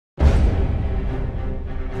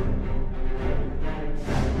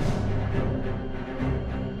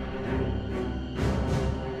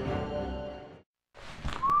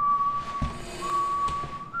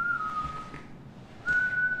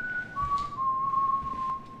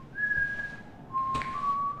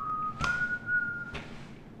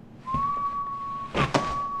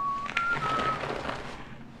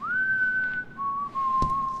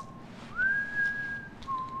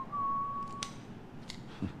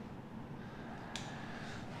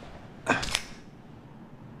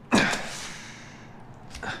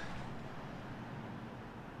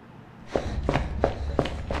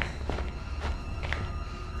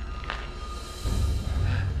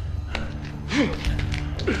Stuff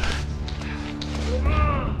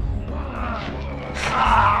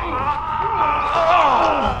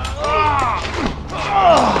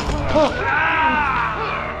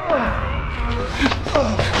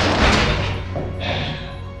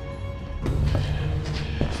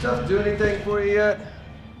do anything for you yet?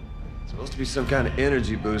 It's supposed to be some kind of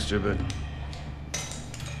energy booster, but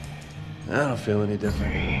I don't feel any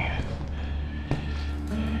different.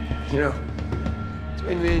 You know,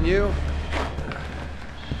 between me and you,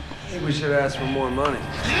 I think we should ask for more money.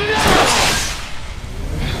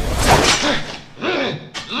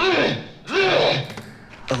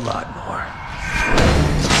 A lot more.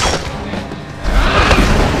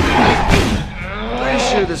 Pretty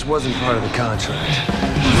sure this wasn't part of the contract.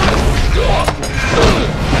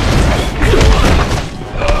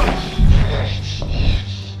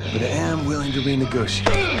 But I am willing to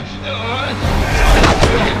renegotiate.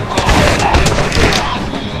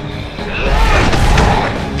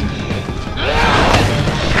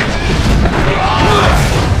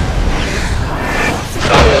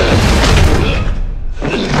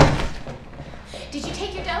 Did you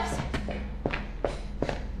take your dose?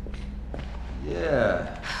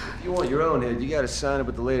 Yeah. If you want your own head, you gotta sign it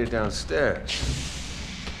with the lady downstairs.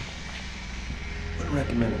 Wouldn't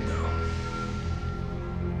recommend it, though.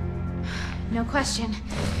 No question.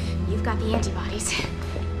 You've got the antibodies.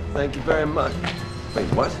 Thank you very much. Wait,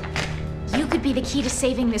 what? You could be the key to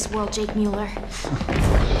saving this world, Jake Mueller.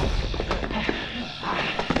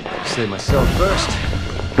 Save myself first.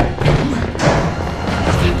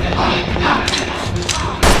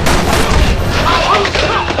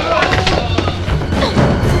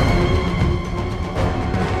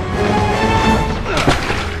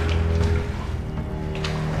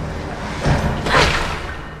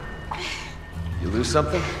 You lose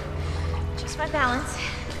something? Just my balance.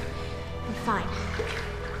 I'm fine.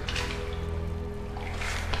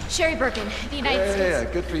 Sherry Birkin, the United States.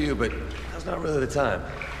 Yeah, good for you, but now's not really the time.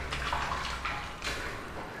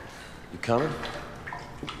 You coming?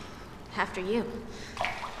 After you.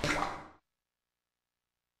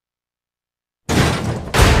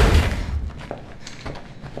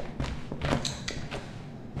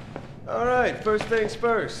 All right, first things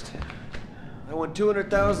first. I want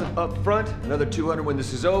 200,000 up front, another 200 when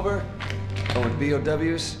this is over. I want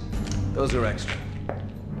BOWs. Those are extra.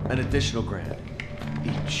 An additional grand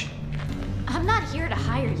each. I'm not here to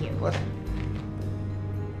hire you. What?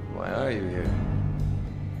 Why are you here?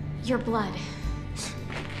 Your blood.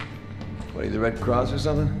 What, are you the Red Cross or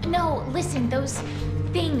something? No, listen, those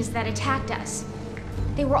things that attacked us.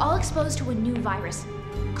 They were all exposed to a new virus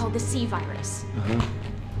called the C virus.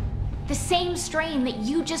 The same strain that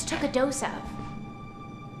you just took a dose of.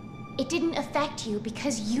 It didn't affect you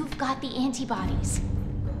because you've got the antibodies.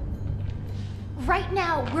 Right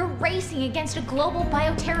now, we're racing against a global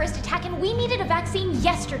bioterrorist attack, and we needed a vaccine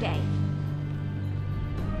yesterday.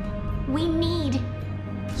 We need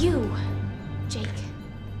you, Jake.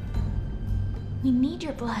 We need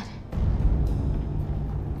your blood.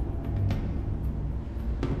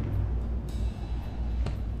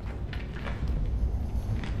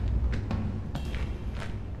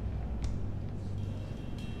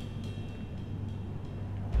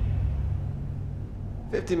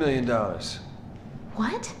 $50 million.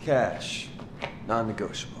 What? Cash.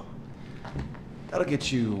 Non-negotiable. That'll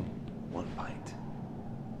get you one pint.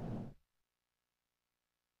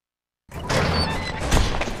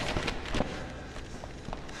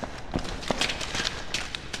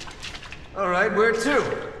 All right, where to?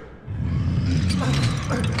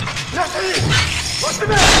 Nothing! What's the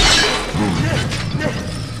matter?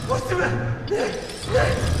 What's the matter?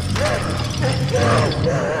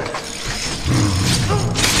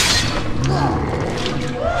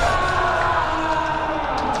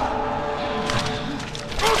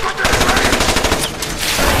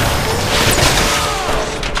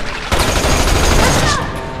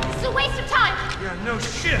 It's a waste of time! Yeah, no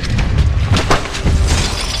shit!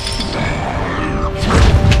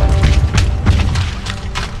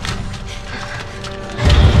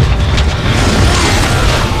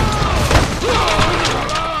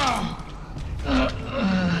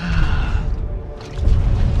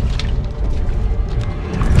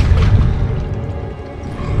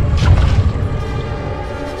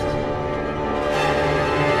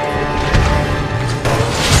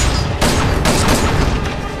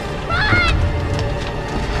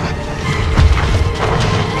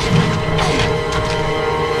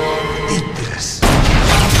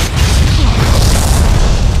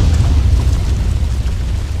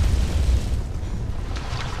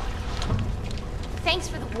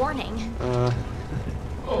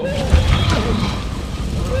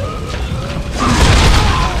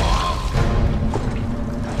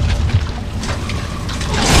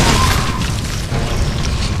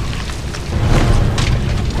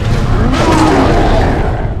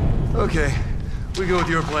 We go with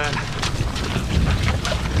your plan.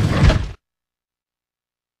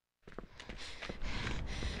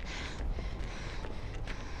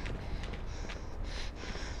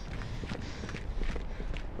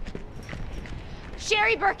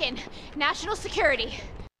 Sherry Birkin, National Security.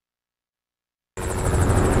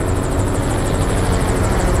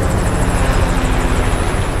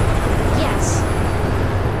 Yes,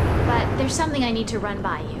 but there's something I need to run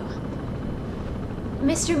by you.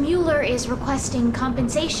 Mr. Mueller is requesting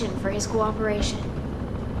compensation for his cooperation.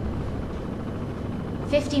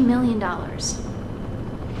 $50 million.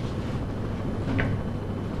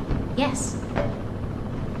 Yes.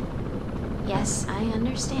 Yes, I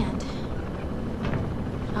understand.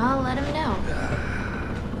 I'll let him know.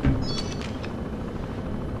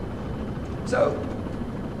 So,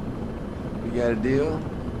 we got a deal?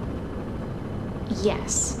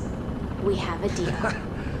 Yes, we have a deal.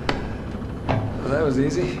 Well, that was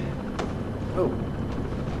easy. Oh.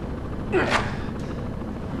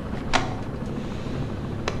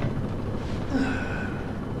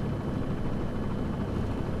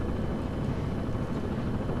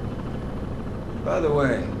 By the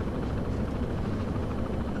way,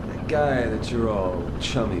 that guy that you're all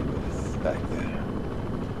chummy with back there.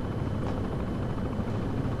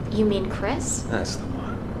 You mean Chris? That's the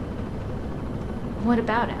one. What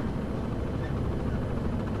about him?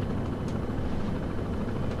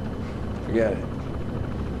 Forget it.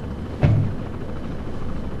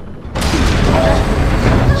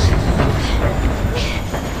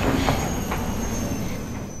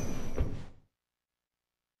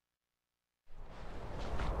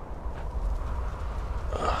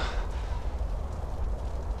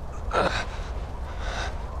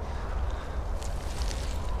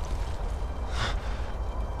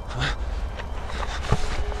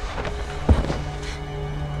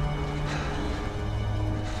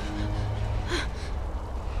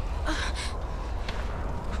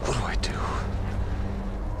 What do I do?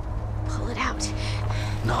 Pull it out.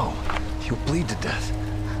 No, you'll bleed to death.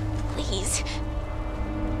 Please.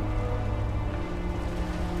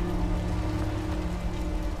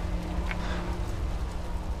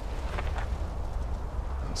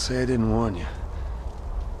 Don't say I didn't warn you.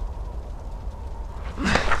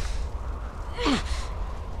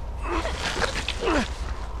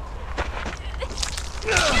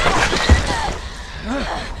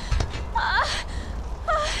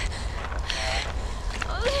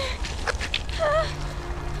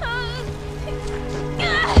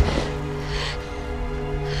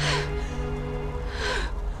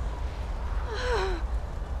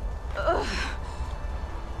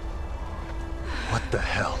 What the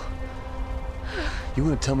hell? You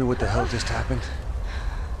wanna tell me what the hell just happened?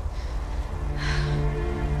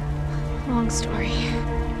 Long story.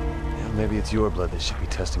 Yeah, maybe it's your blood they should be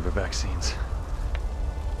testing for vaccines.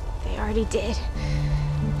 They already did.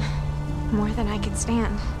 More than I could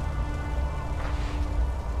stand.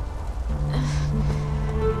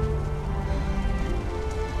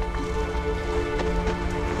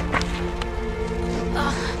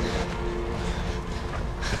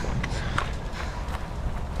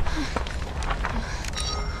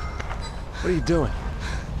 What are you doing?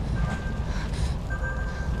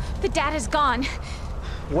 The data's gone.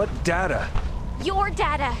 What data? Your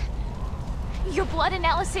data. Your blood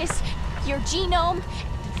analysis, your genome,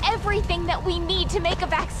 everything that we need to make a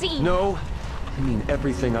vaccine. No, I mean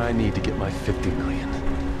everything I need to get my 50 million.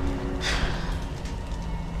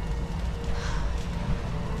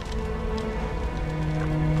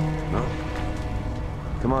 No?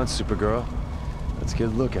 Come on, Supergirl. Let's get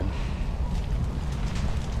looking.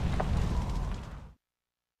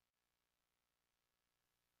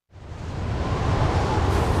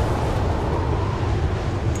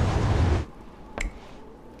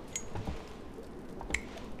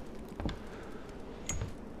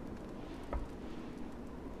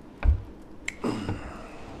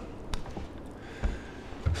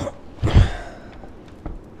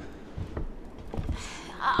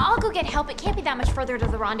 I'll go get help. It can't be that much further to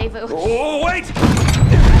the rendezvous. Oh, wait!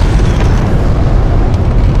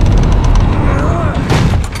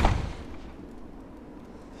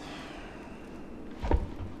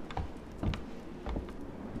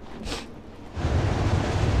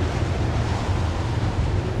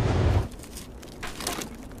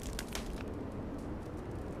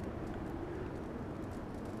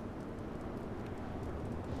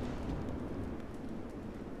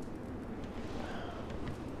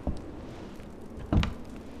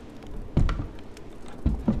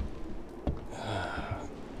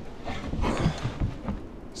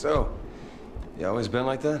 So, you always been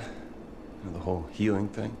like that? You know, the whole healing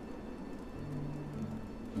thing?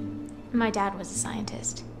 My dad was a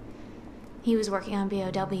scientist. He was working on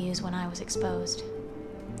BOWs when I was exposed.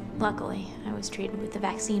 Luckily, I was treated with the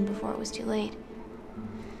vaccine before it was too late.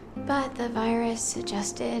 But the virus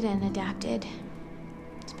adjusted and adapted.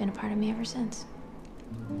 It's been a part of me ever since.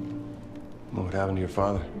 What happened to your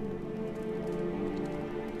father?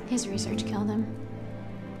 His research killed him.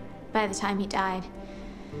 By the time he died,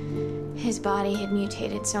 his body had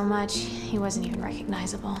mutated so much, he wasn't even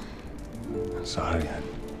recognizable. I'm sorry.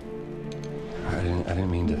 I didn't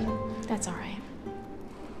mean to... That's all right.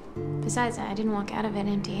 Besides, I didn't walk out of it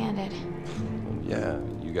empty-handed. Yeah,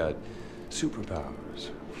 you got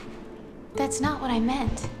superpowers. That's not what I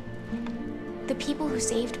meant. The people who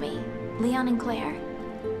saved me, Leon and Claire,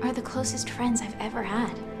 are the closest friends I've ever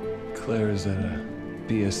had. Claire is that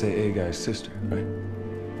BSAA guy's sister, right?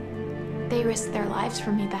 They risked their lives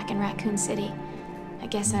for me back in Raccoon City. I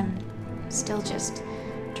guess I'm still just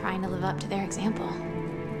trying to live up to their example.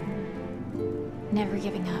 Never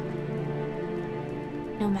giving up.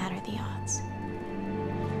 No matter the odds.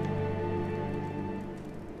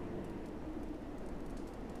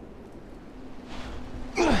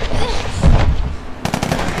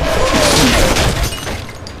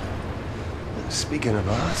 Speaking of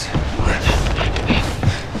odds...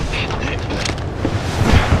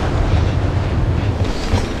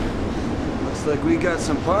 Looks like we got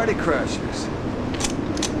some party crashers.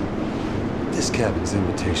 This cabin's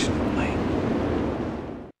invitation only.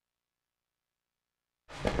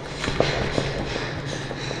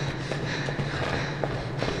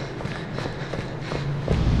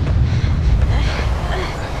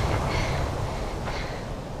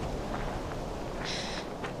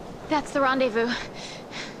 That's the rendezvous.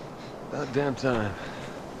 About damn time.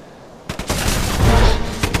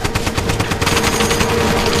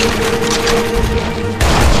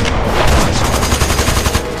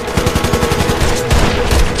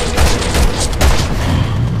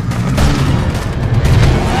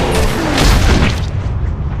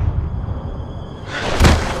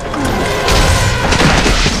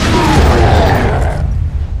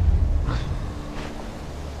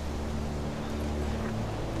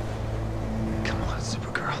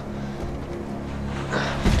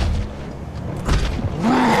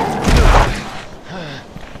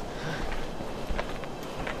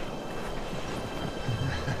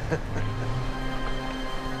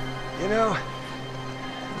 You know,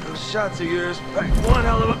 those shots of yours packed one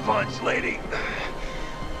hell of a punch, lady.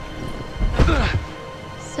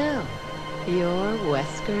 So, you're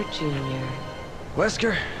Wesker Jr.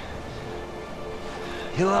 Wesker?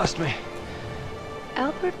 You lost me.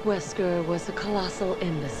 Albert Wesker was a colossal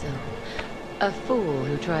imbecile. A fool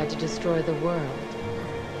who tried to destroy the world.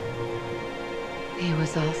 He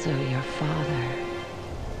was also your father.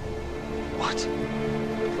 What?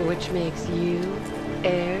 Which makes you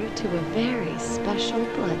heir to a very special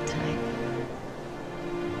blood type.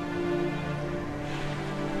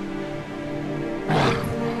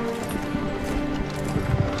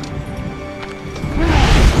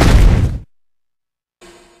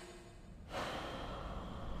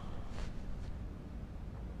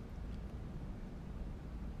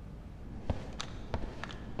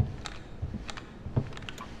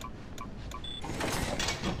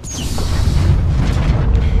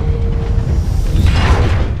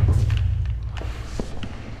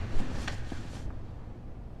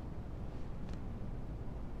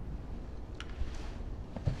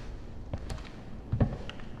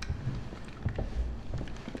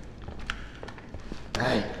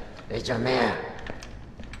 Hey, it's your man.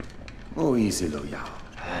 冇意思，老友，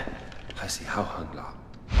係時候行啦。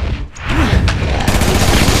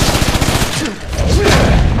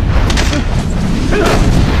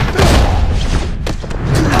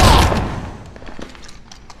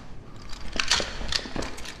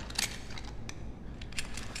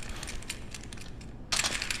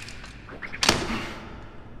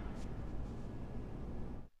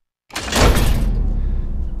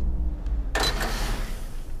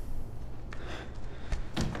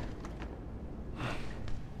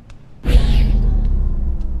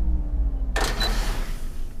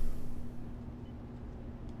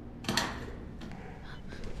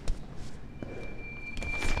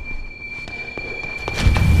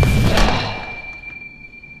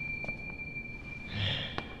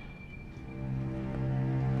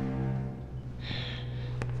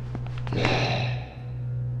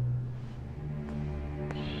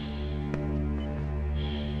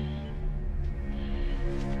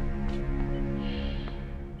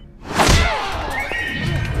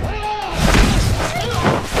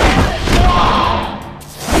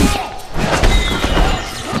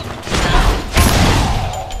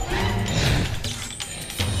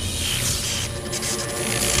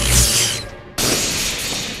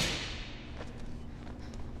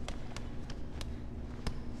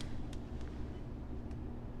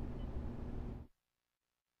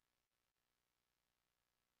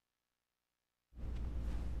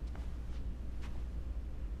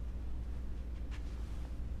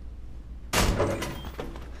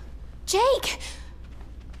Jake!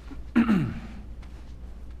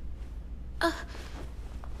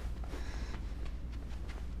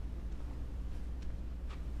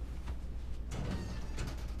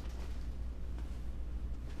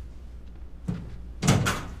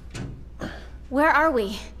 Where are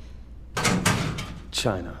we?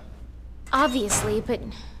 China. Obviously, but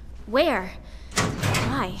where?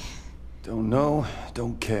 Why? Don't know,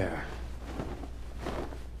 don't care.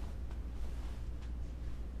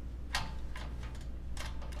 I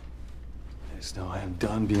just know I am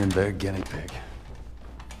done being their guinea pig.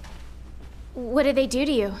 What did they do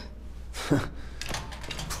to you?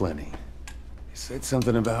 Plenty. They said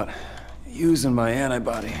something about using my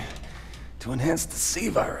antibody to enhance the C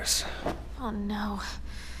virus. Oh no.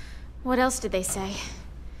 What else did they say?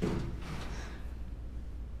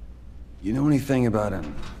 You know anything about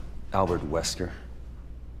an Albert Wesker?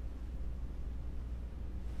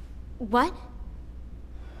 What?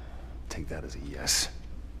 Take that as a yes.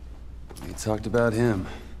 We talked about him.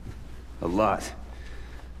 A lot.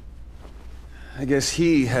 I guess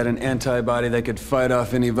he had an antibody that could fight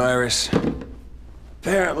off any virus.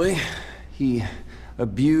 Apparently, he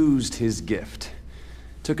abused his gift.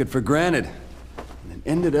 Took it for granted. And then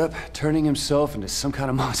ended up turning himself into some kind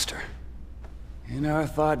of monster. You know, I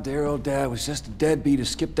thought dear old Dad was just a deadbeat who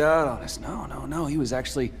skipped out on us. No. He was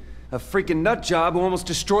actually a freaking nut job who almost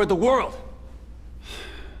destroyed the world.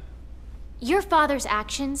 Your father's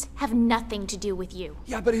actions have nothing to do with you.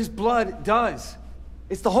 Yeah, but his blood does.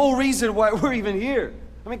 It's the whole reason why we're even here.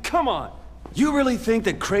 I mean, come on. You really think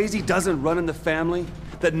that crazy doesn't run in the family?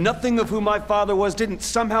 That nothing of who my father was didn't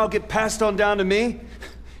somehow get passed on down to me?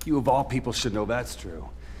 You of all people should know that's true.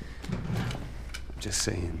 I'm just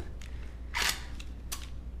saying.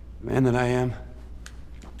 The man that I am,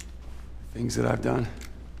 the things that I've done,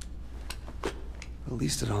 at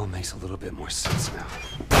least it all makes a little bit more sense now.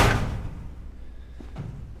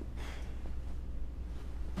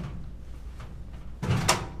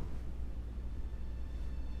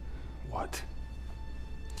 What?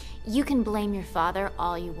 You can blame your father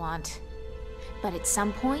all you want, but at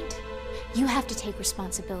some point, you have to take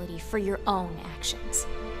responsibility for your own actions.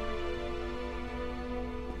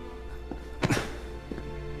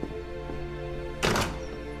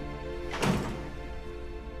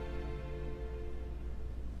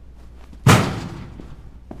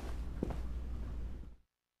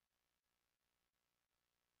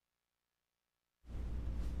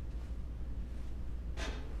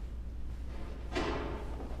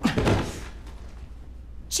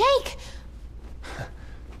 Jake!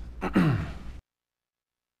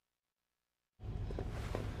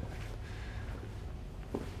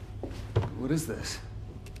 What is this?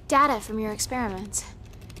 Data from your experiments.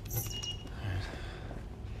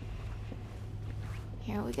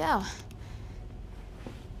 Here we go.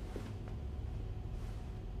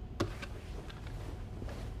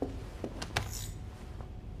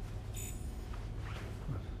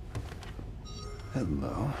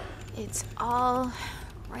 Hello. It's all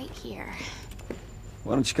right here.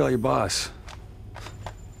 Why don't you call your boss?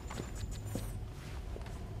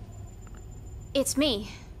 It's me,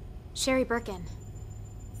 Sherry Birkin.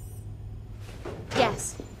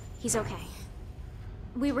 Yes, he's okay.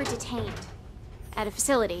 We were detained at a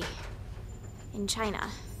facility in China.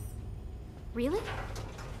 Really?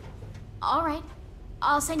 All right.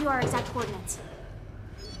 I'll send you our exact coordinates.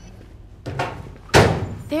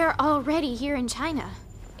 They're already here in China.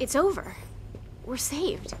 It's over. We're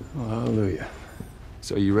saved. Oh, hallelujah.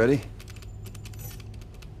 So you ready?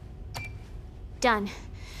 Done.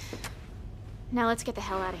 Now let's get the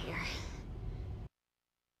hell out of here.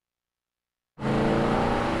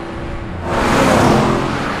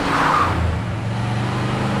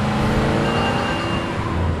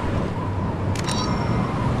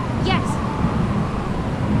 Yes.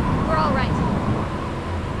 We're all right.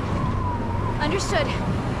 Understood.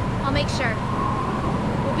 I'll make sure.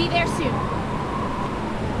 We'll be there soon.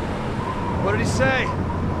 What did he say?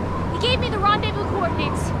 He gave me the rendezvous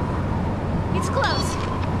coordinates. It's close.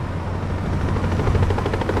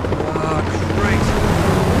 Oh, great.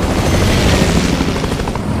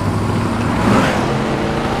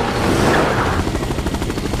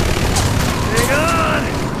 Hang on!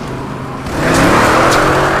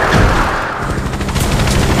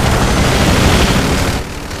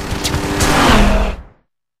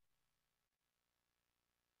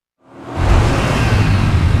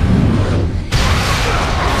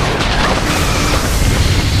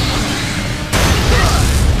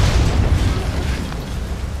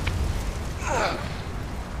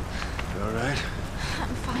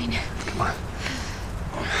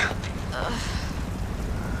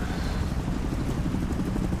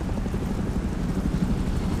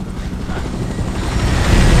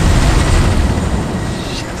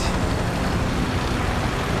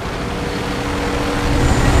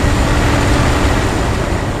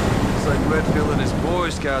 Boy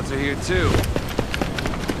Scouts are here too.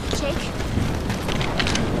 Jake?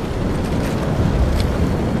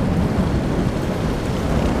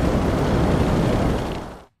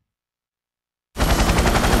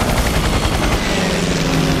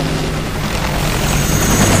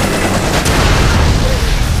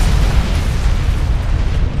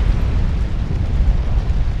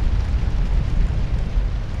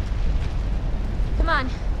 Come on,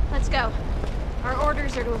 let's go. Our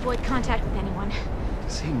orders are to avoid contact with anyone.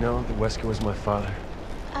 Does he know that Wesker was my father?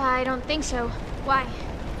 I don't think so. Why?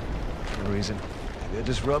 No reason. Maybe I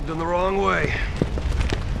just rubbed him the wrong way.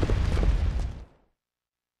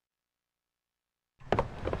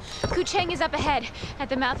 Kucheng is up ahead, at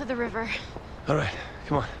the mouth of the river. All right,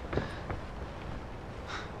 come on.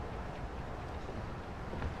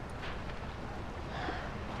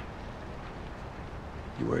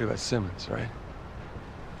 You worry about Simmons, right?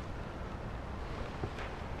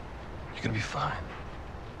 You're gonna be fine.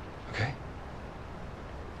 Okay?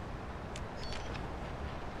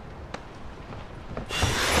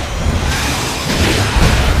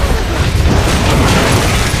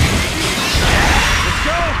 Let's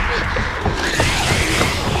go!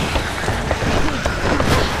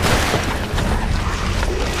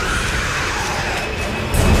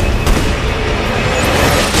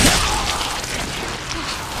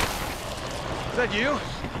 Is that you?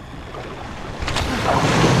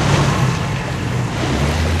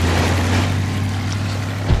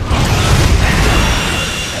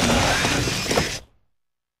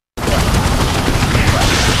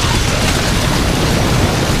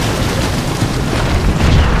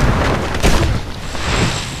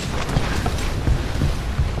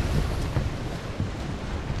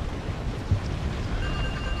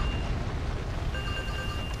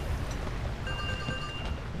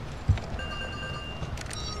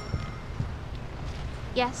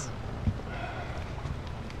 Yes?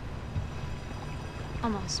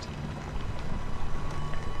 Almost.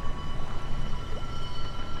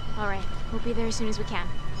 All right, we'll be there as soon as we can.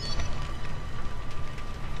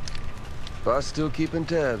 Boss still keeping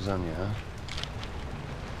tabs on you, huh?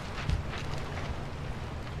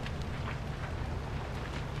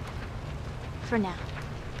 For now.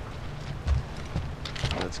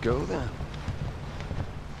 Let's go then.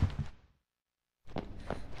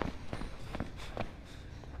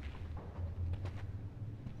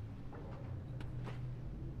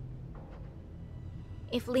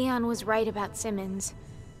 If Leon was right about Simmons,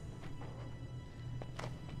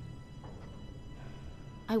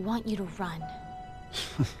 I want you to run.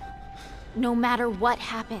 No matter what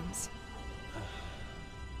happens.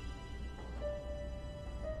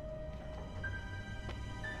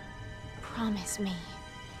 Promise me.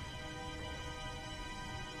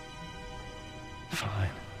 Fine.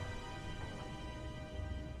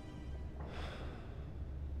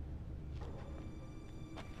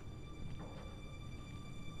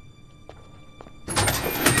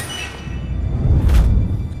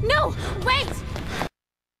 No! Wait!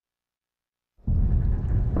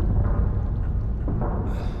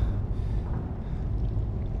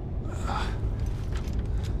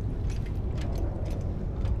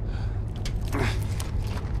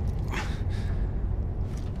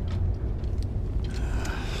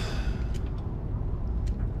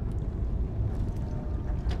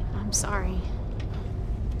 I'm sorry.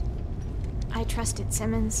 I trusted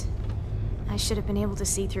Simmons. I should have been able to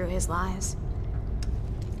see through his lies.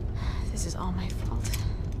 This is all my fault.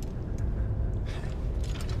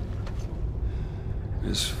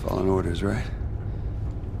 Just following orders, right?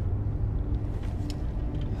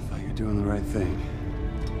 I thought you were doing the right thing.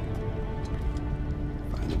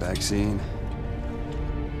 Find the vaccine.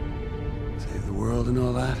 Save the world and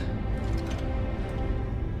all that.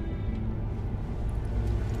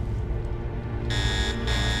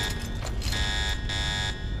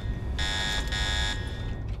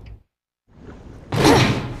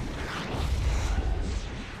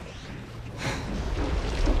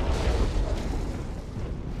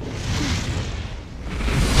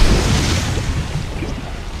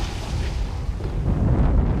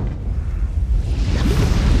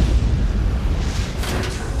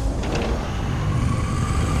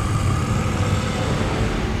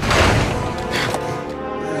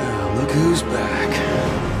 Who's back?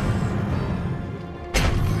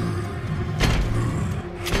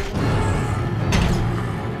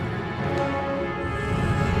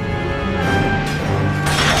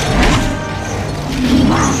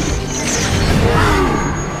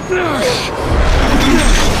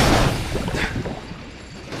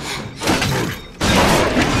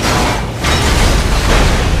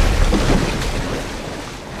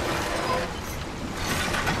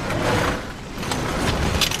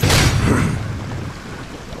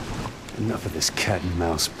 Enough of this cat and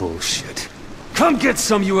mouse bullshit. Come get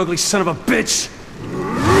some, you ugly son of a bitch!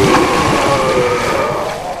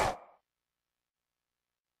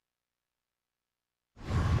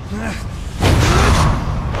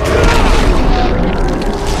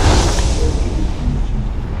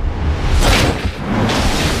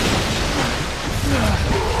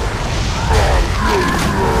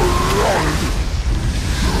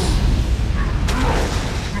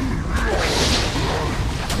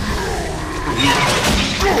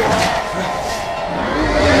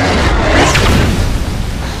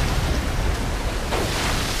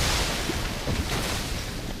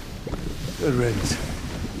 Good riddance.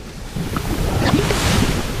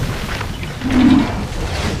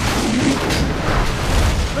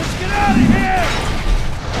 Let's get out of here!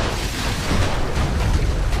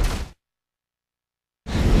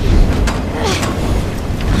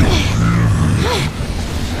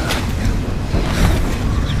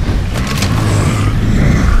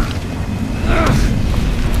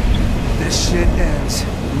 This shit ends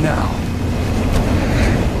now.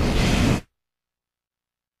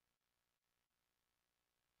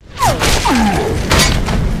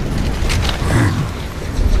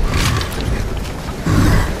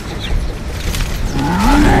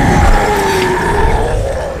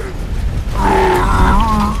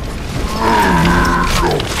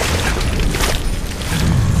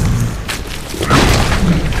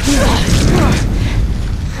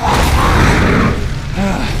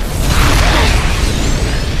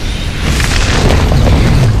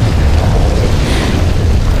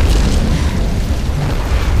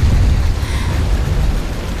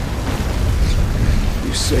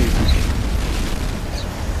 You saved me.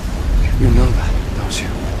 You know that, don't you?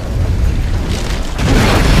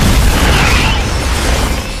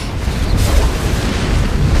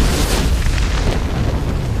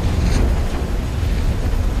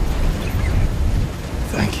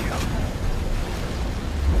 Thank you.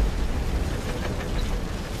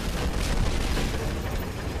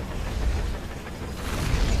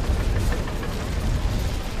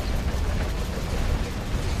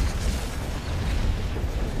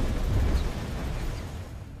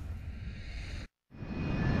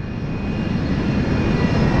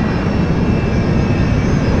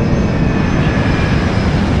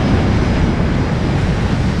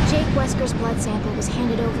 Wesker's blood sample was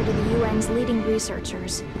handed over to the UN's leading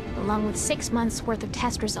researchers, along with 6 months' worth of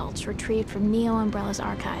test results retrieved from Neo Umbrella's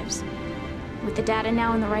archives. With the data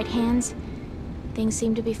now in the right hands, things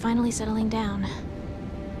seem to be finally settling down.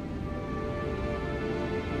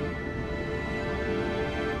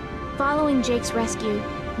 Following Jake's rescue,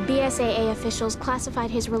 BSAA officials classified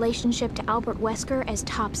his relationship to Albert Wesker as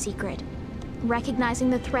top secret, recognizing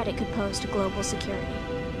the threat it could pose to global security.